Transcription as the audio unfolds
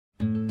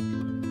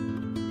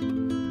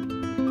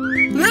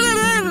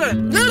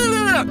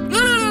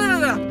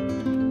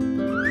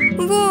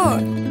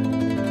Вот.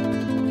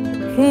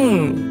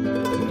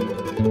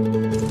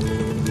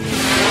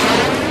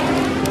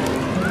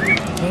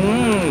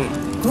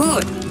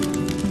 Good.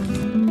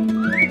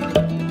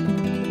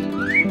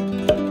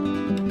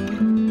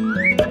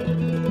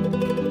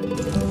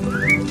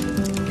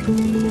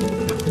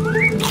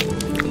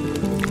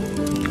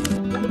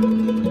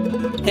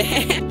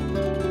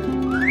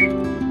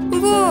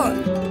 Вот.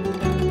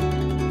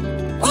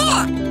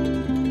 О!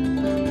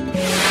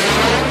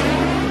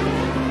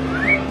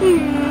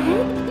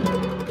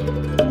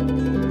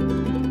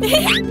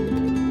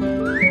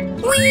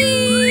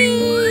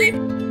 Уи!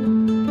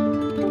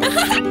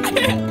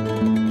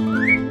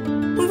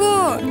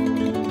 Вот.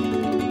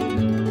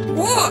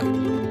 Вот.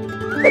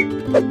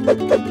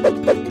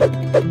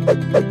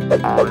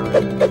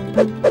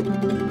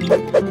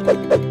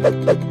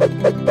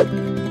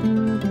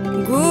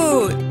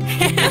 Good.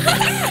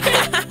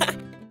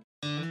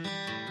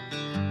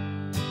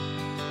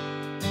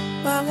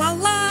 La la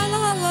la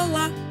la la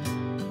la.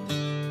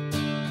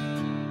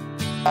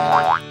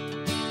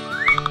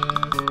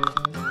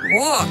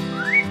 What?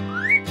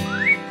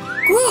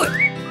 Good.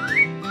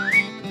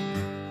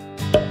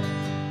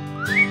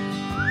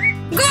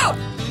 Go.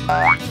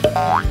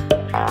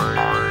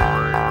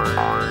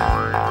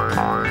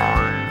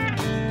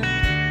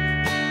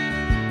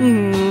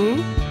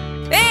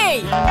 Hey.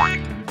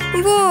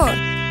 Вот.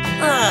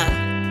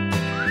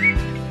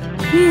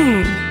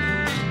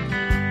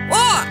 О!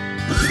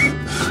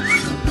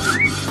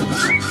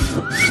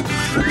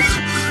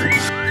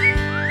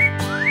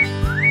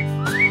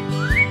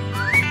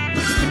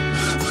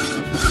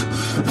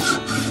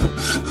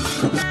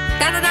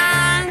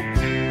 Та-да-дан!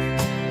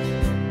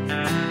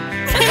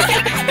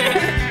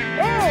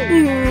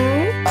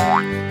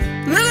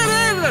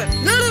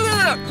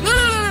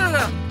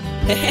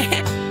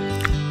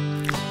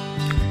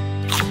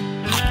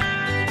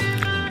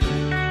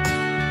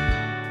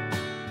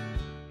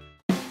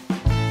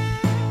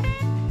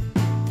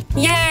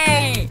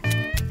 Yay!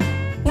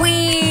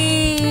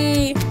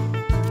 Whee!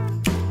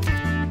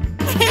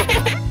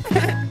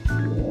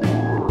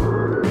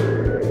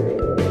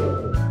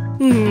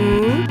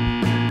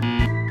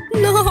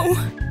 No!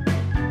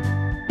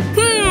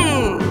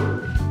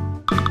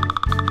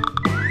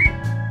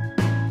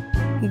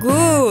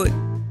 Good!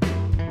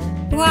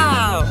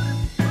 Wow!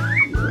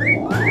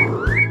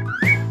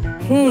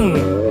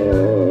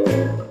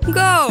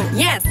 Go!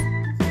 Yes!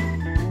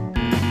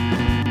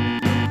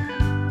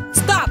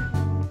 Stop!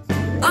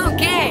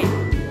 Okay!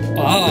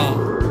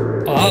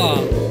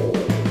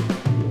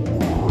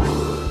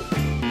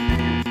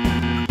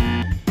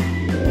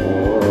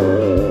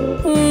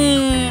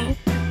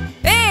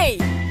 Hey!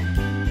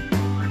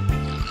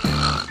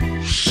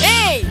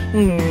 Hey!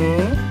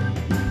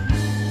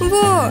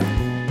 Вот!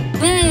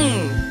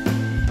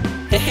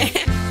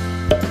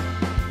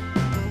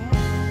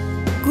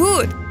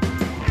 Good!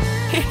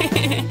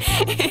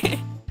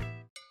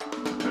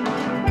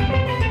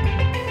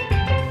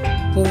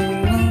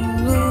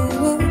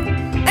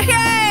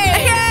 Hey!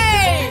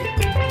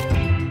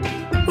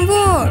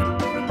 Вот!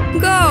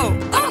 Go!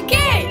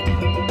 Okay!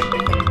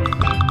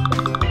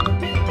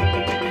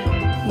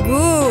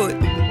 Good!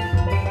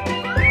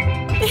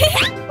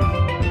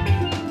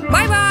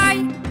 Bye-bye!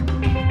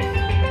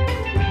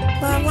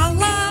 La la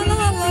la la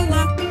la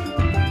la.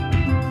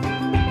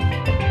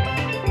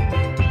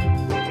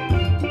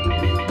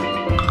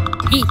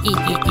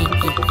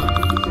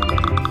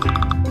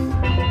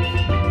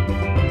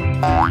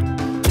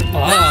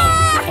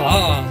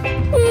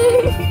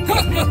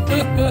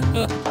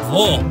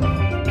 Whoa!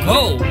 Go!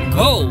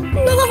 Go!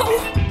 No!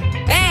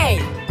 Hey!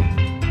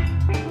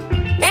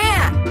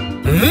 Yeah!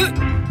 Good!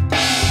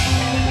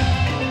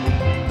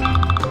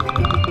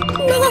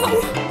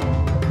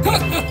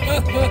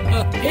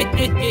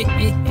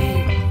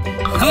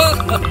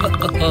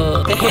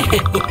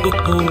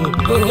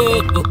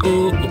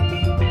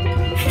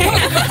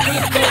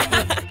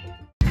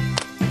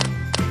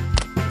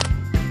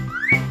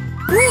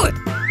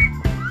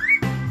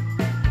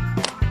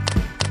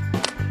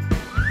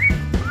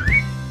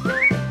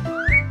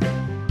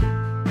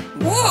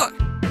 What?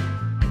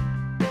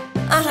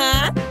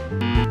 Uh-huh.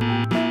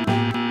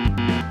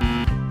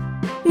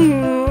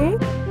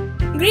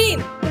 Green.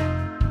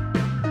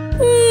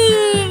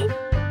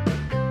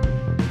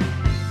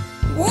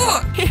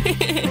 What?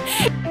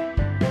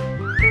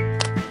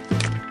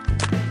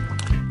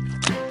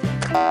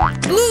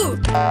 Blue,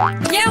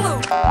 yellow,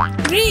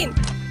 green.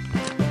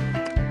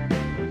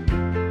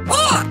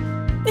 Oh!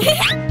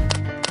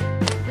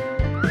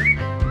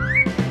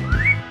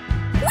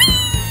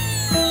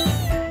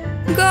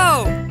 Go!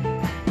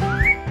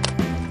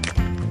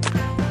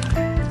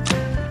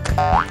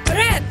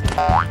 Red,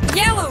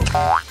 yellow,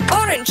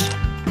 orange.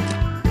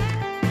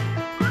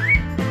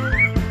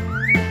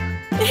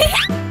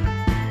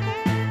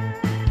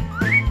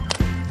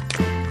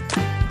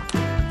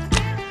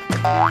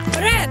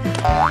 Red,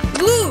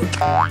 blue,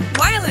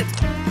 violet.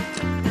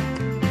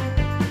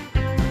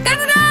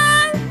 Ta-da-da!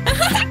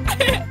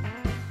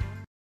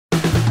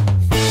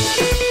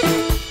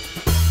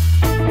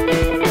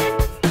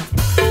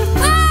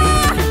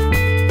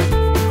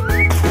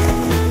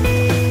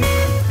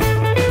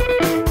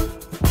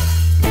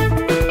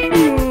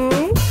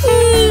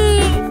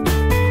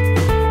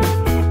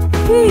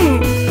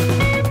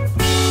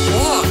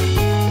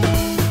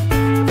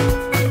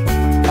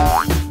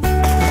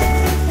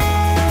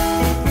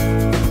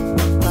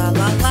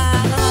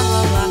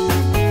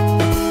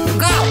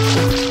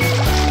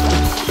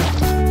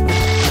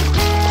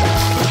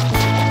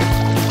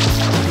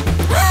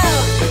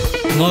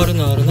 なる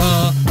なる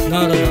な、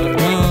なるなる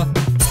な。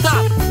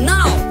Stop! No!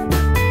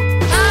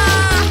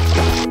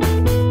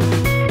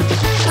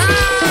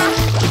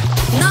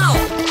 No!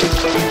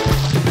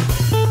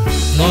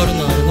 なる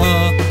なるな、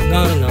な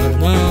るなる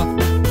な。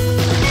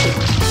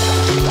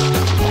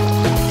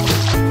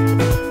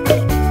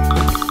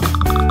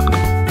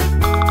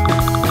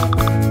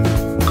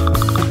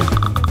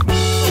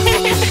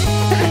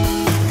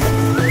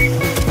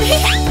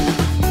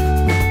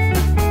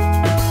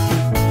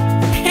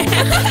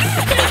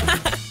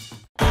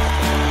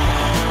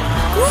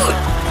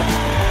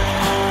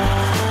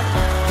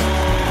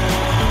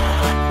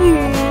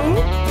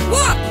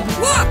Walk!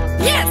 Walk!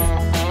 Yes!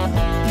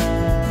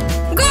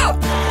 Go!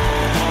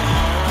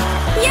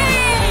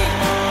 Yay!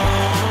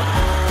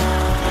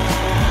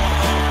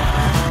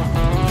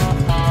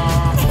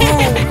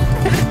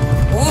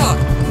 Walk!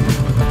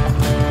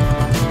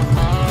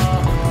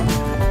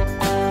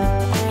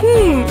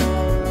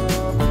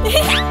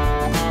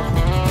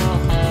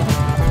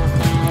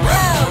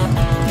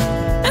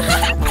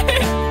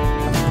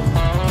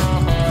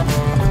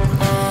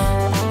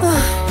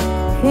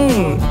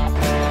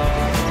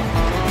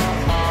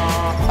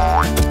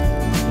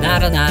な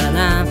るなる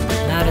な、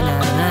なるな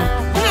るな。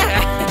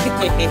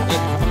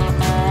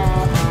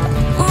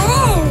Oh!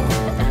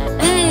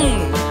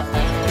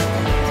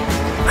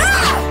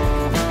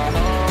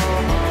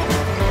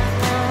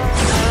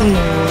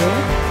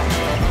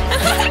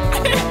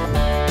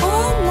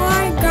 Oh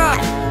my God!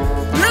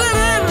 La la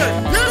la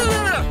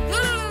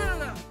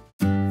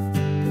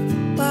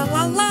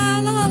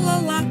la la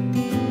la.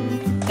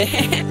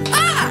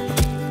 Ah!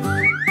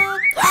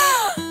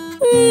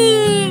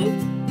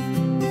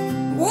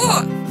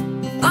 What?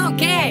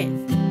 Okay.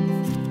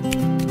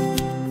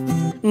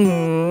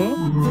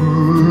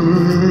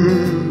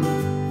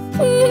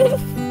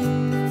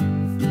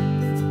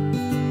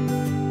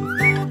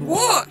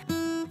 What?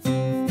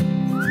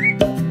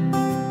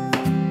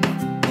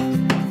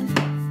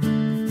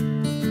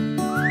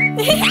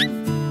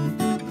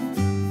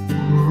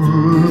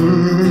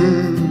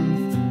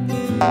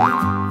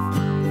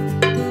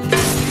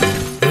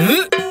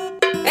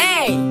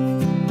 Hey!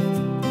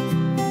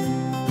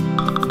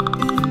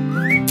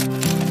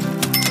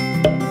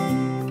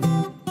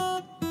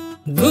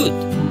 Good.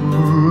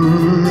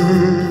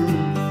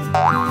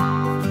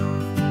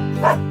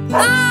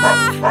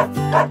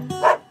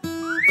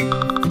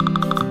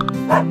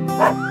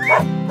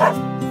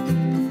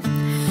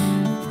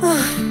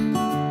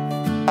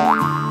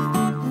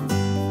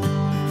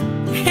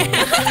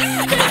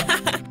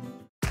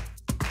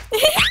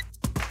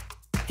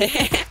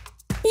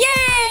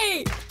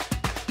 Yay!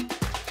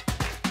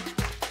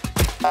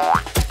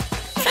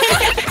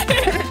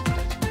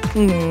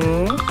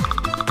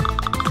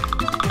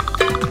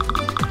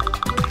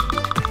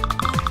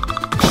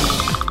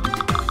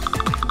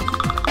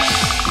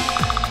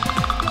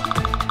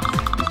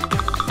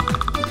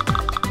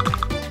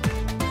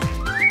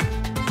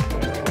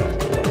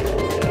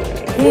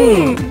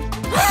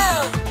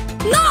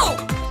 No!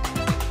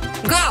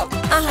 Go!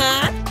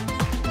 Uh-huh.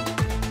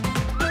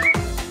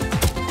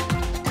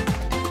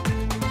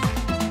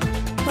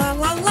 La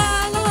la la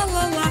la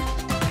la la.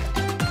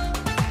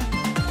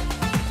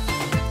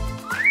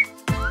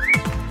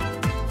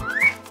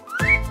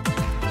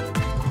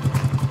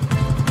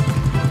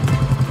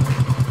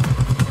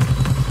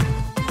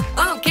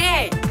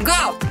 Okay,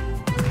 go!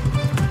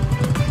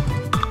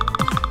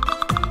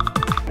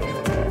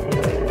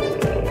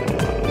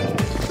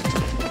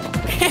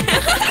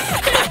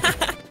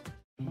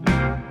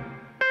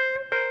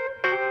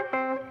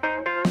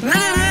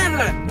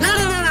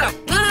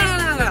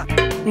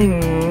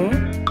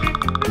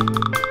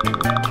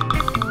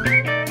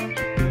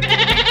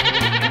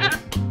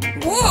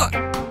 What?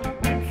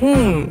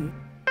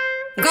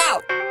 Go!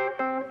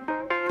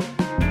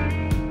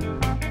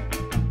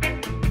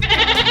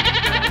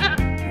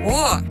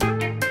 What?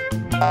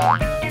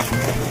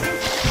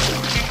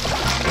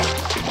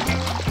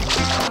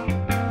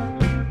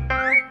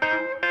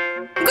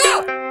 Go!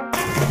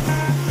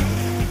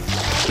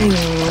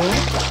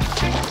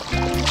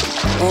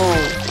 Oh.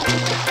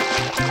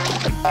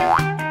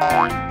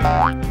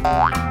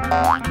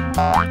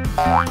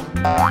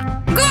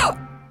 Go!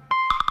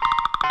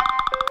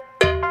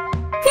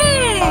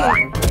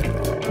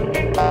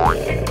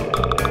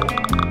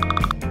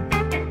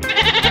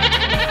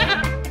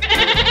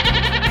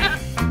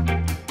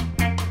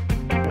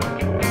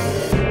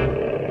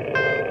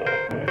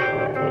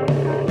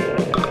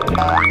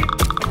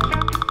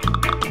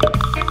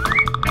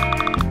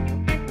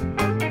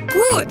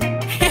 Good.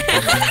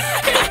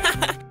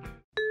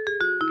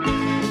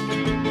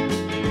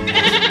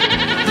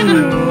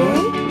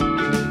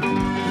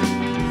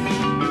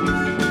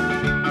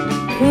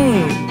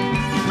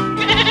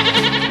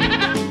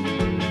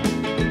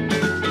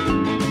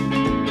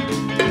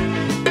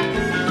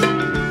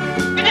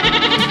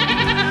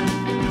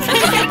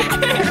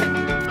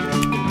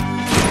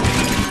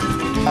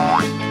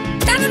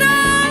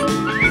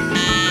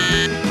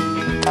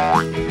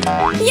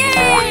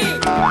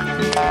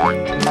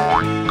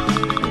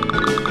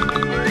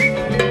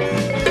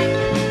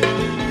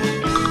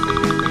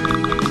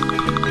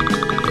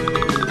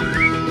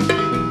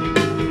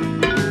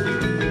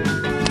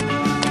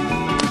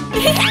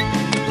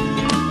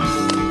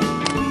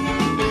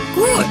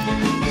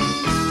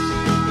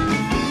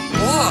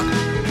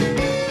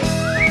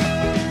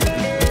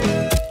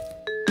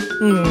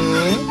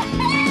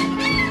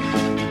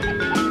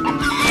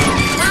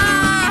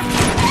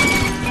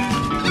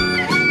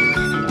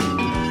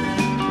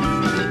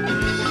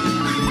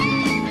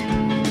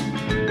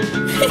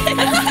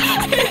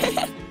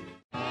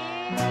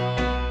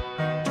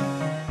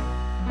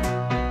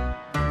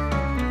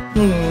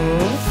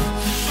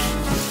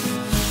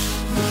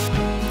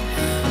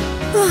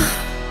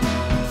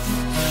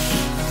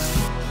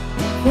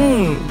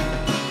 Hmm.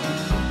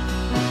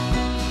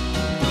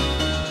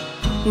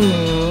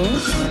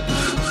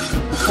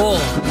 Oh.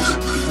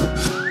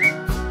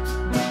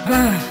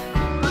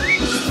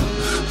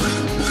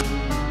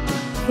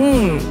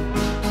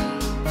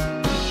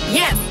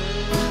 Yes.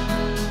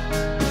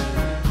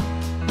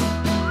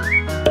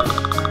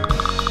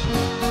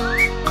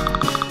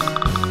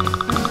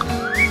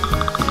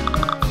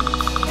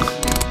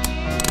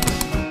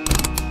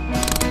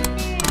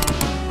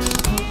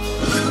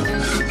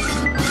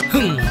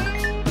 Good.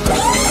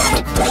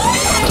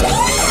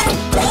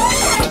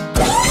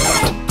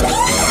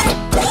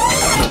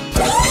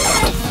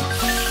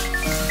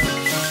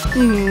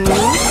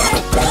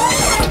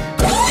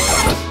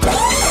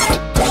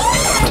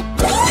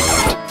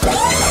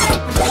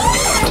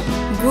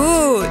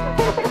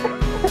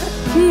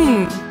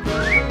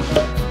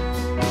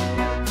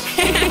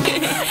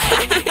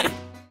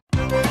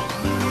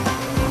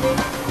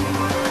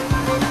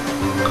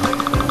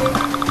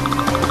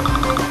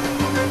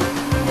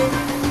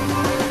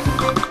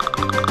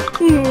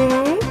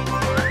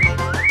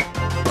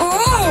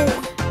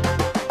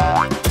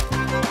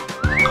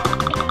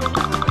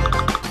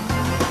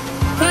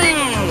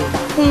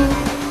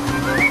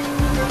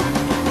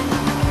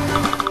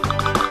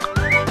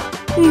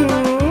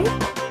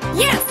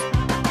 Yes.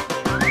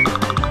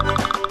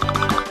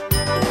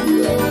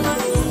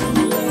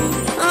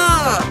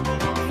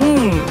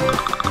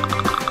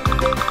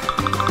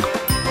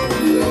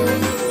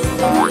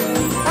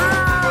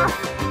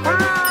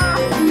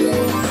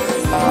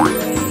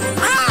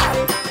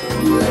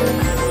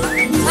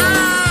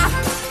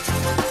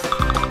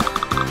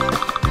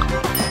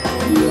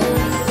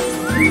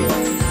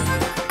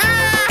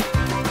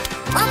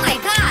 Oh my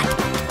God.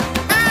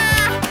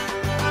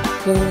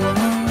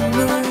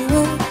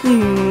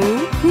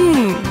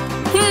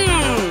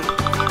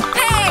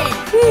 Hey.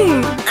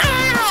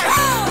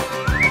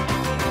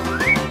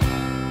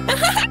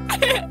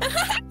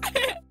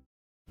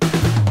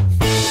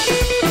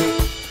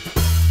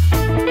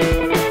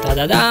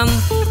 Da-da-dam.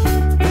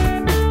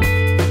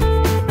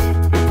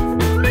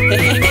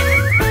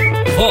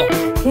 Oh.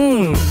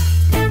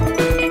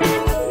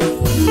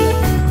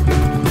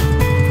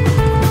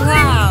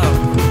 Wow.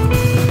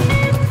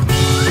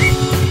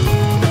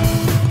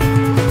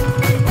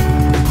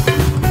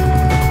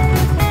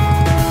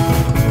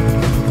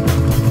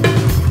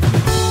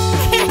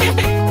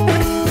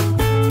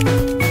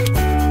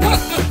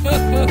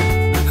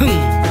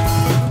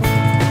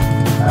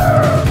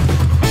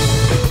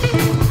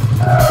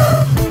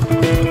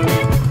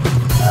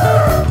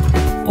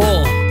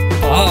 Oh.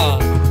 Ah.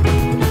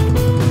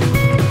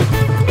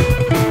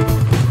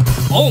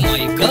 Oh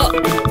my God.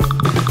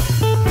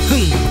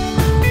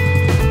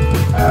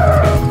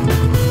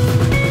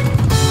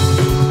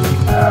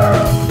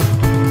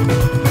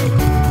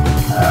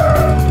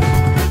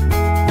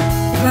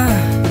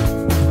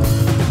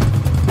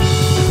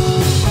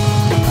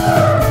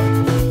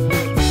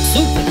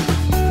 Super.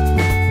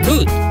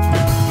 Good.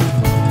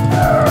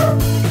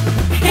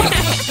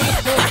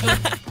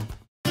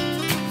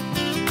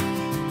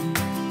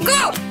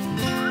 Go.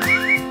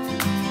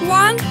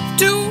 1,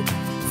 2,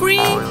 3.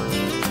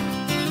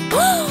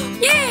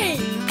 Yay!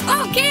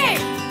 Okay.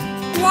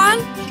 1,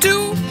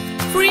 2,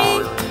 3.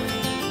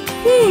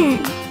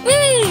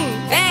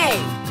 Hey.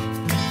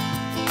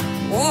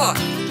 Oh.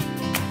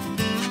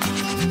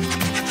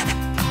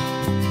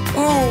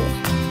 Oh.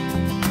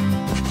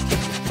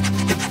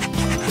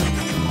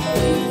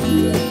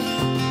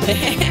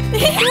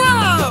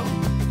 Whoa!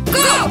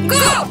 Go!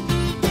 Go!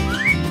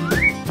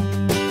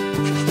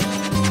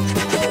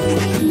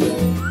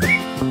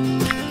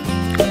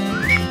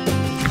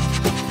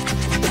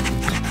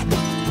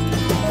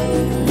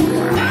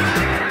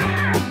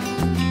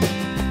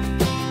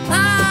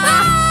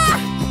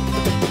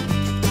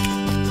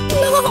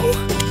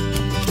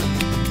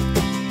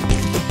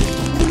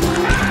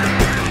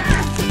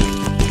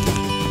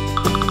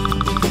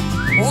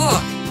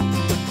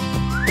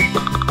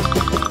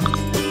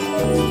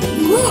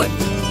 Good.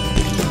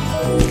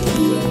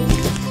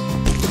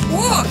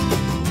 Whoa.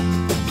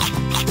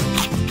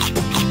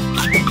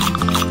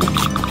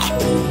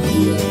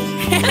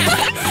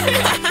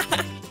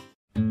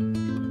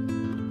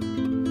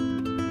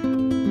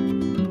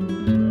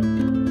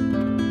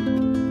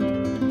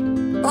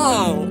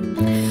 Oh.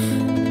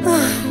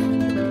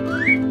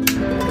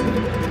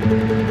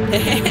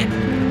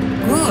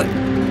 Good.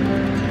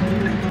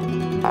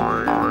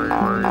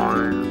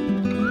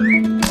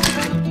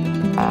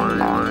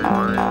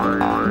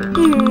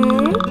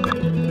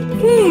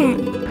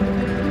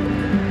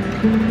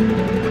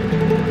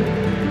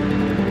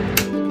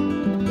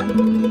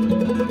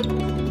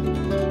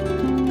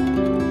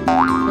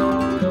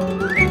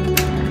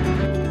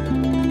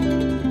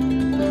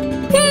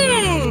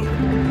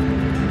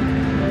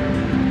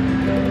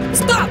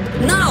 Stop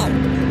now.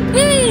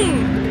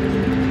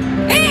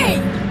 Hey.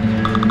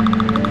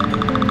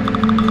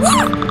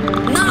 What?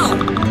 Now.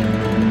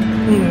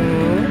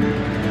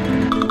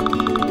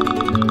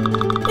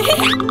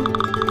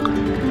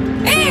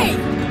 Hey.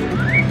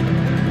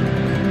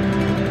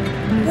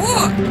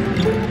 What?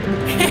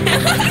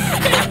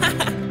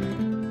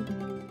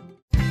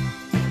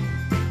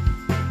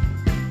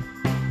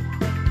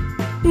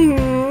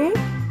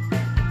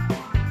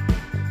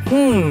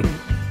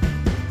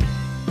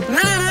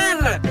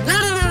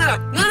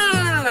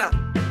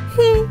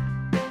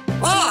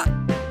 Oh!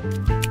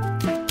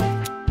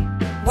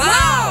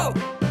 Wow!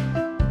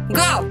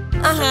 Go!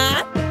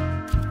 Uh-huh.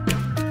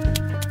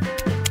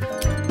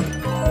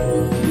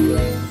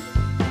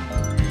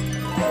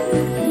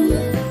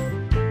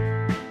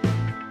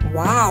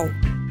 Wow!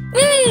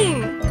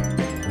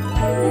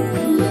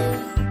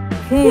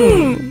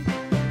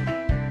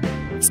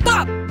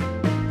 Stop!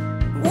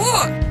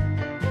 Whoa!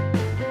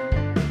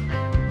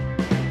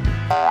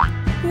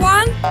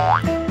 1,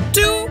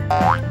 2,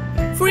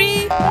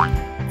 3,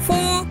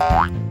 4,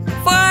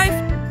 5.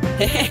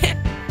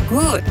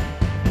 Good.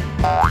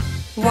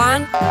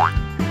 1,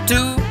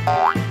 2,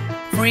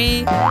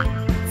 3,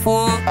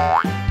 4,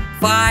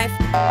 5,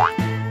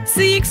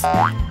 6,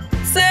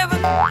 7,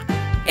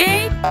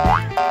 8.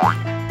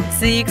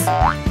 6,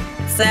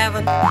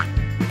 7,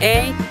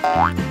 8.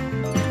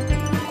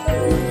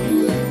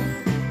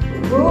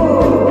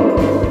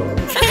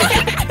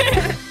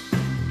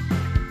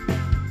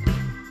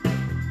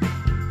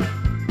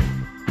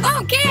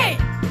 Okay.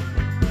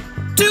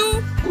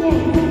 2.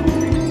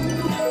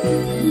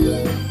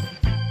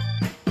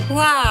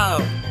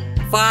 Wow.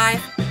 5.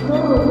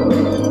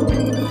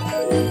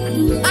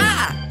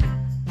 Ah.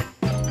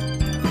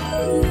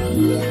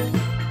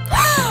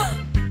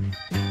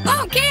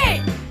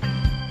 Okay.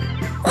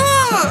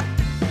 Ah.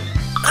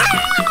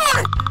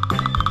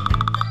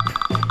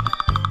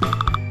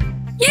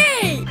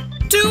 Yay.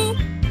 2.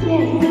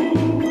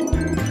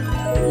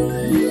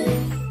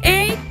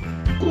 8.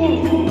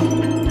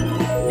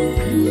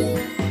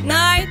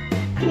 9.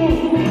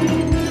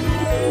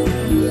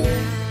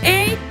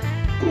 8.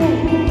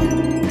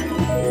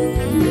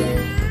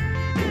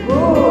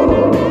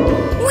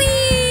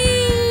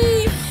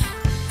 Whee!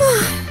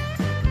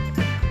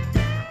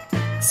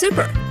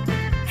 Super.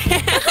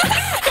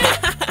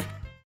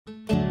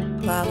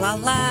 La la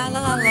la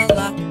la la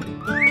la.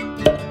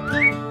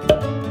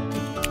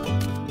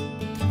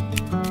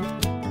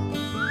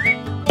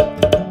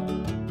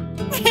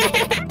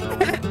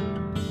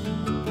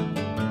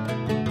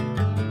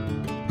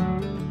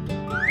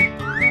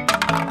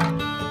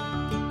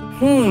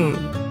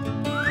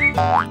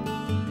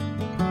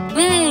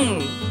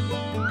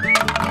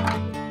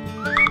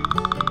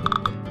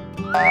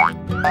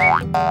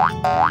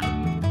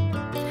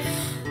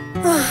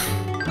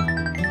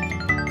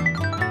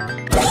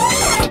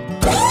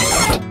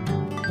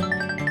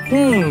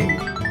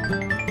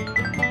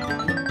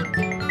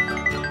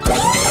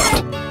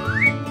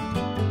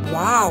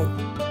 Wow.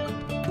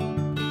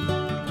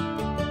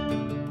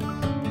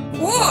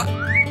 Whoa.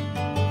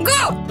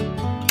 Go.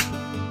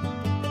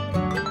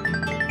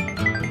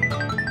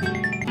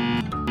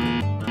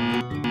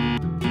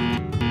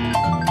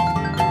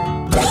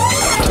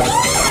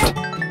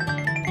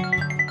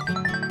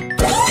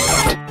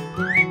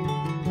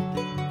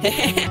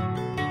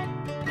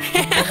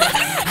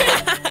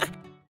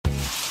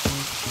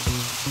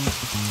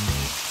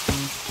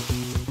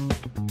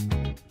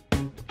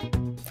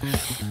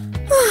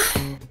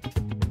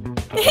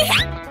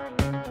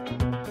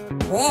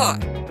 Whoa,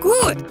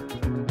 good.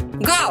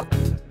 Go.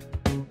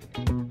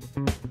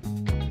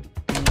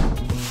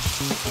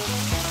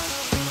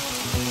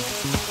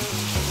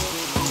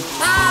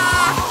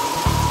 Ah!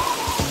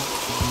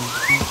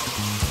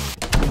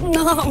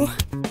 No.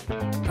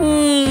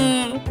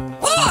 Oh!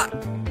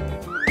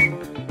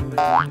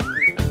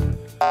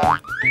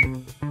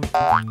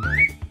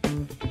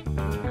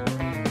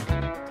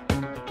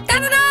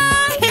 Ta-da-da!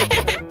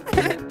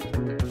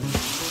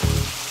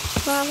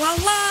 La la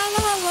la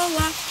la la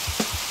la.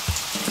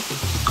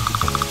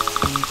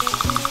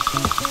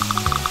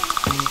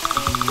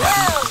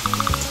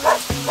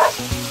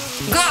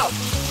 Go!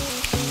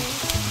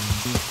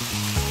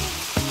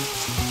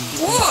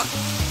 Whoa!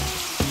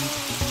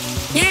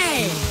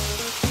 Yay!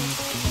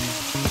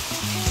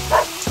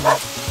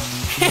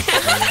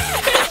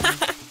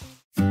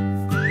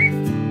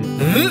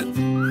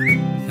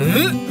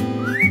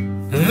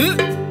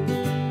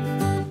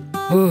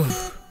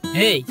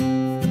 Hey.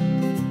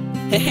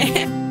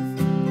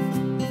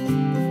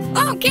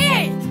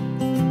 Okay!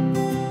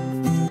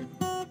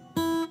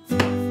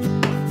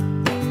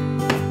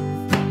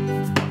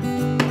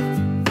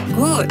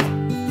 Good.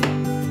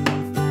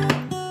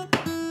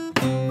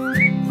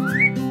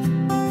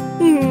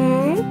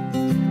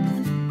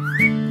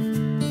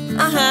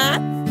 Uh-huh.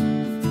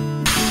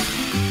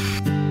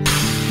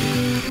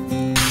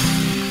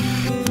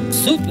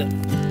 Super.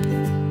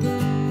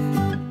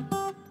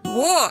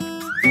 Whoa.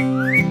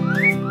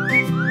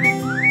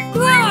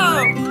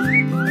 Wow.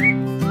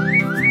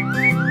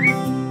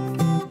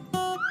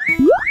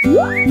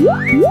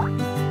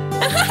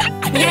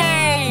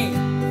 Yay.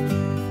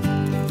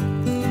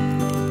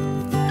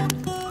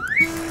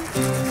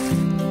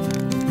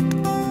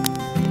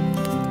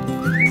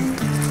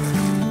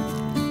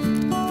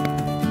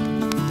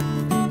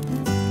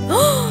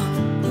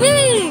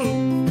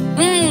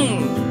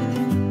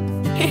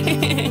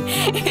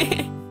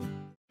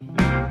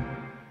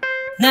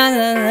 Na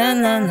na na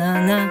na na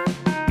na.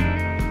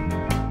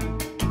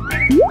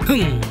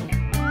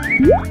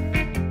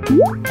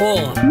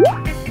 Oh.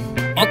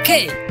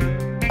 Okay.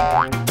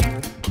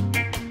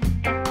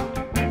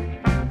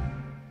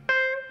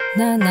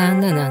 Na na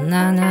na na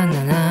na na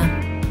na na.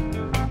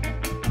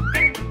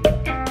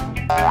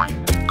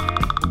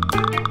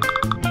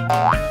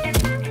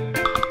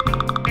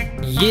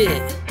 Yeah.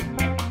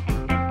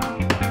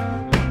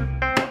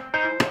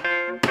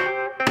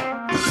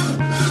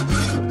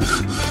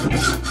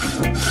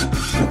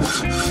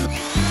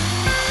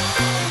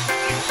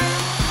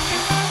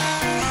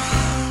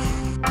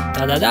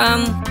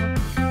 Ta-da-dam.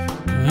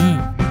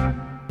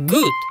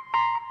 Good.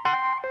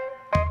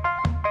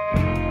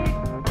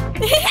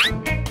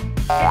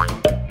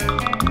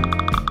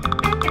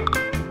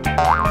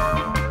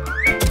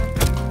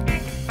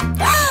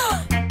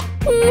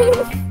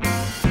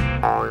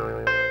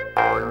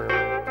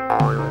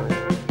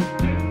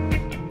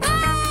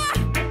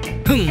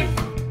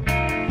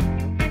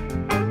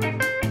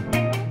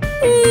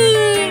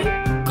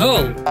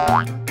 Go.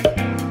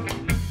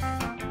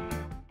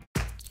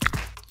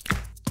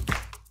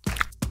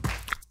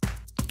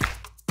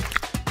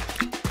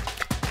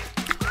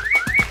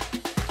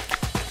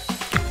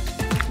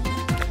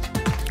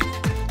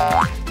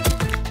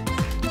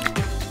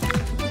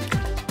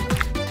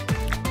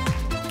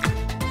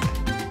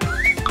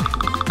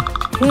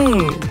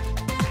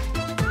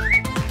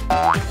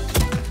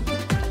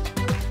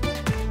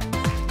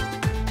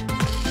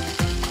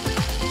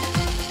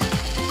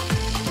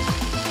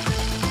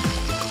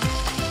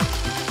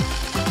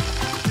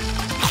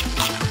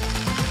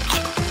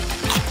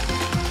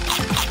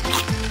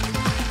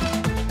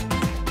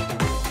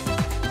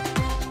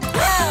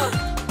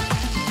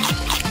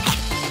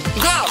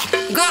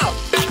 Go!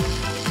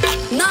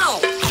 No!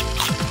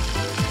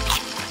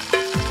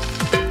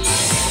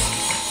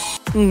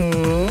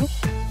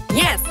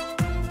 Yes!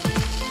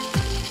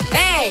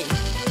 Hey!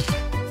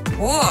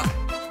 Whoa!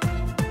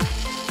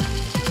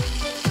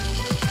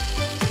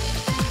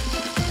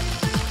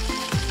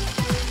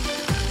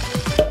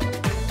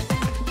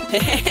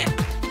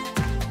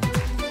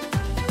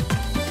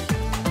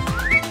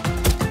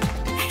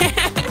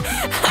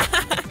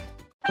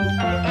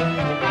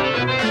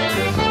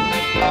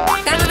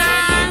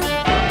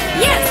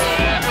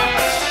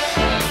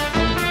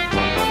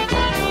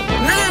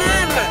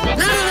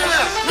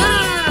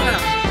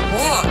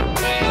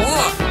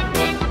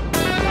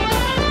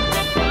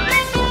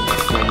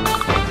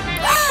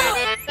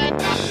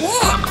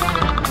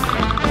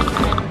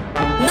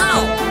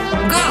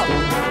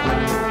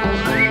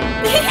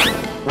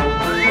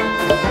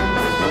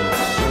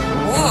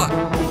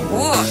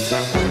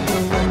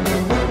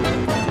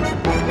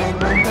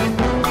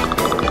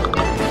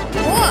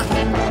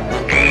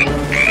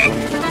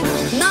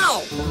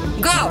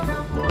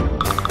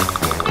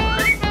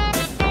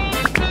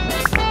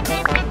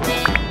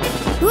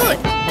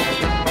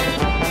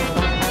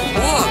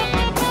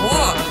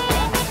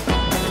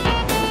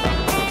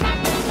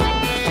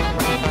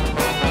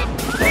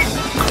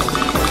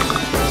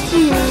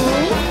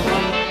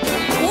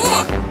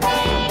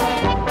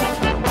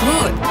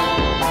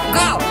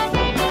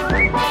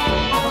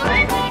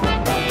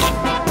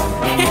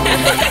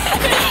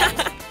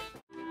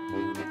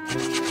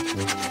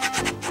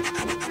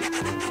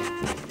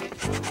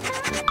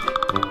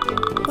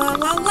 La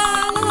la la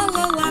la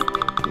la la.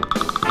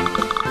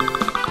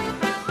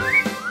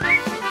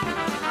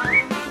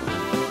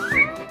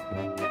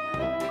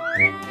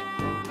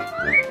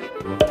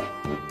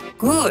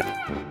 Good.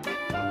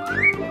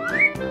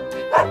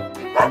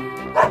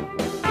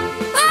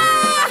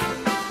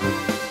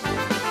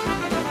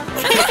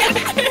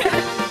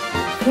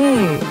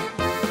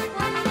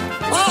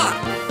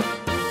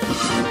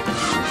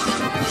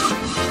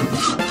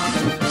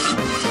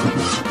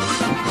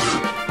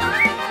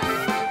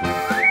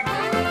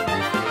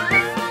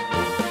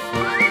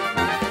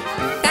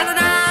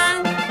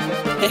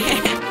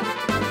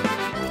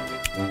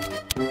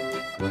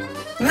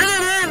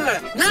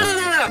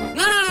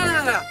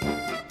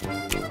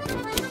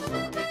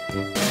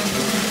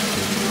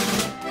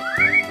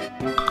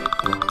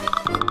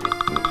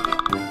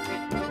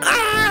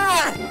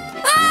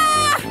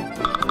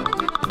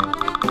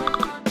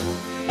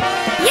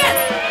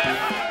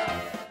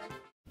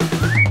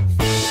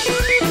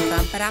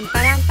 Param,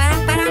 param, param,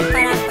 param,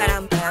 param,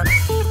 param, param.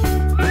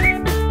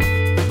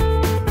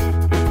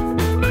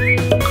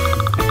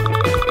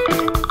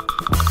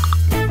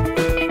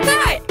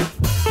 Hey!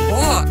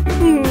 Whoa!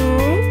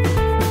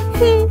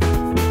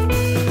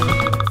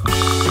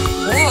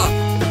 Whoa!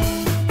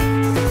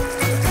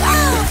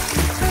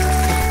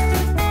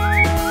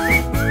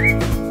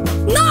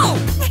 No!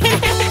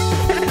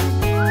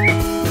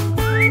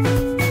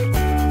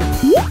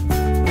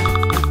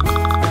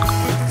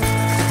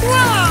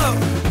 Wow!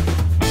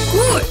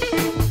 Good!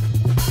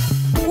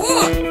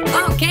 Whoa!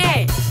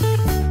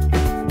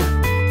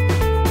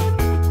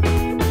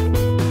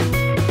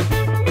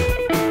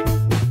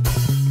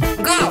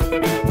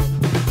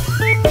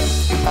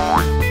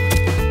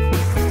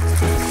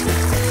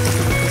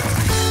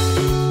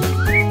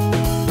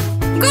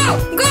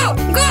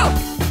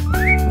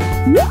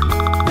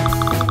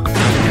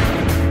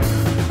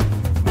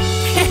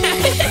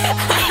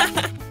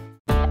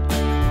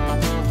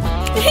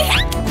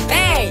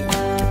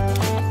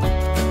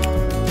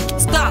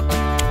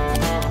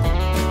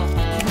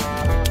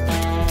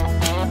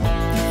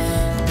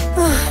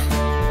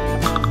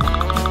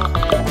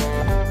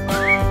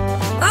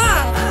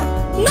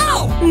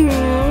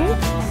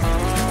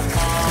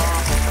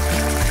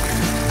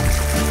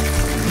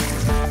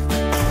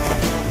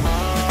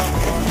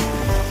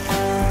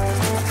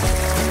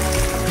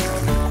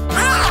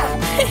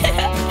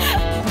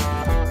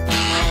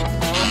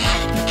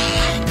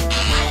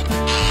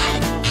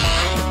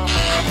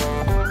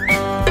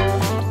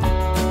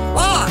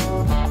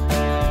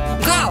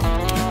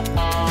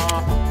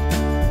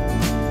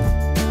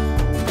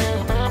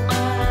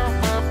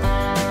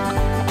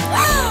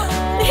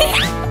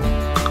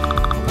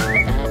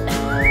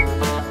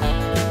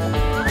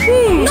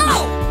 No!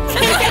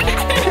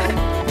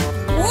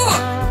 Whoa!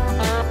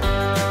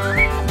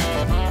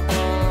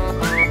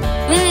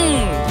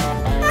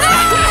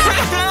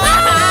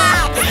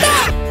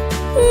 Stop!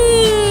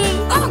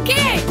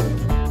 Okay!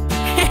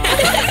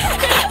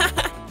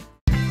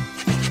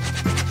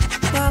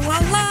 La la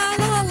la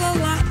la la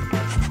la.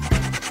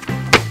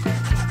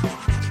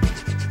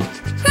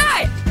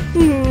 Hi!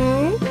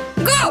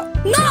 Go!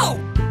 No!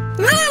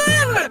 La la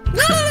la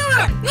la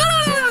la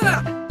la la.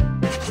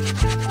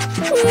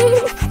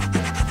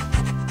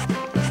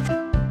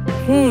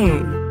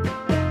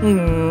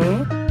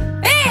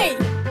 Hey!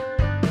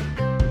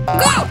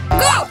 Go!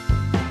 Go!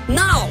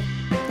 No!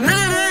 La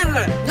la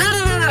la la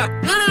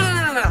la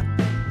la la.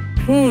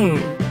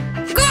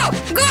 Go!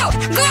 Go! Go!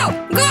 Go!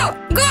 Go!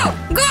 Go!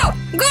 Go!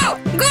 Go!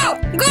 Go!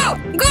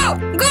 Go! Go!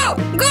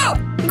 Go!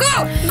 Go!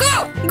 Go!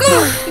 Go!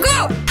 Go!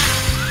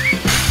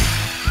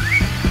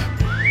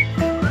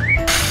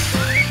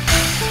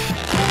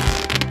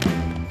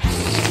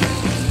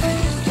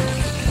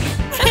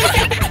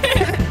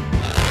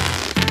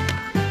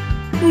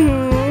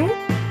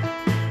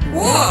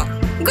 Whoa!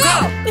 Go!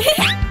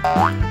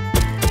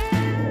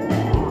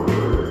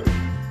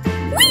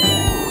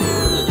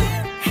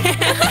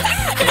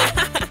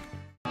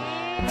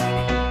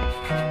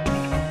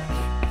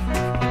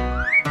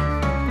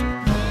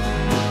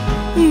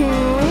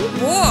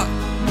 Whoa!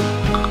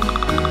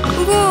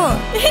 Whoa!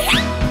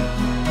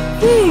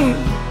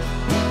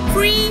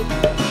 Free!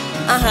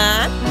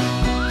 Uh-huh.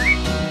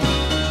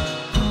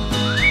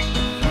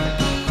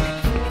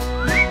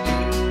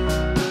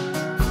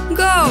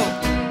 Go!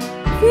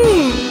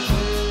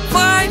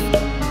 5.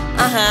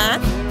 Uh-huh.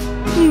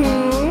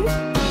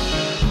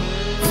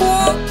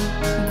 4.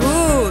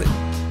 Good.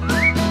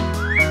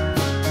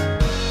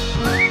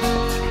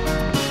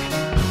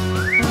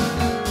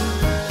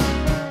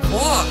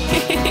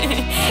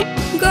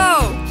 Go!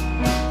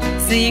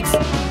 6,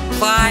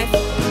 5,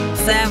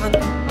 7.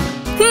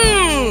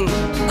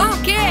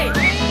 Okay.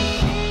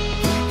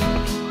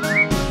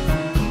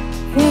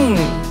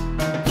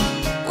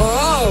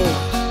 Oh.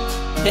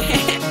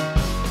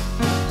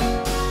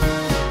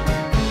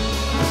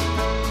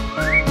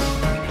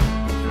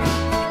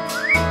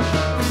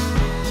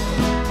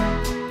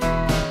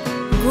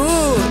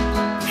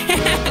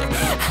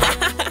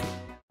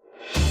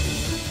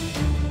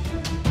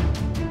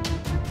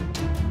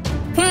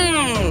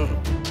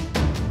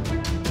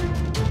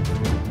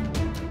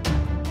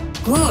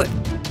 Good.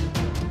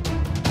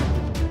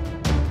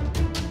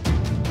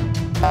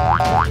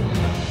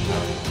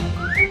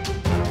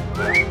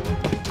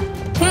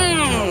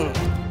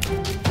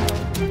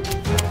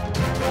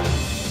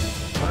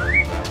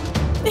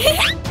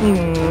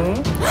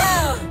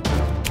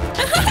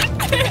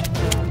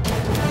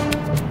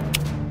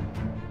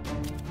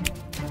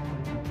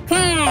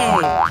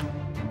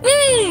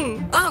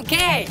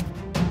 Okay.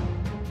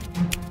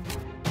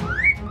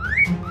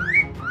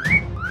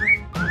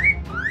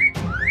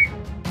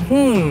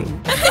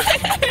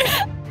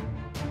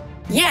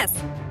 Yes.